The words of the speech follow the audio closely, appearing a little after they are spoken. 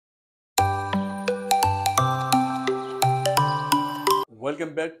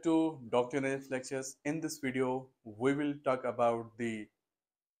Welcome back to Dr. Najam's lectures. In this video, we will talk about the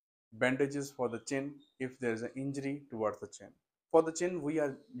bandages for the chin if there is an injury towards the chin. For the chin, we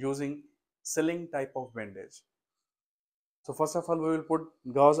are using Sling type of bandage. So first of all, we will put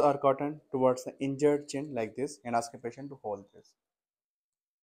gauze or cotton towards the injured chin like this and ask a patient to hold this.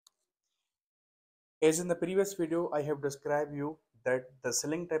 As in the previous video, I have described you that the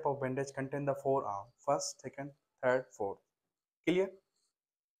Sling type of bandage contain the forearm, first, second, third, fourth. Clear?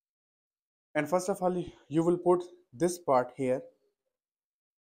 And first of all, you will put this part here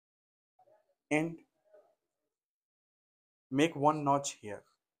and make one notch here.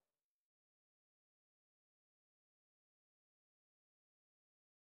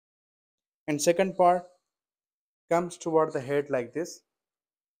 And second part comes toward the head like this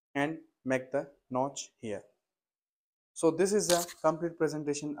and make the notch here. So this is a complete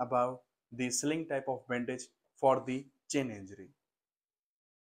presentation about the Sling type of bandage for the chin injury.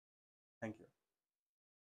 Thank you.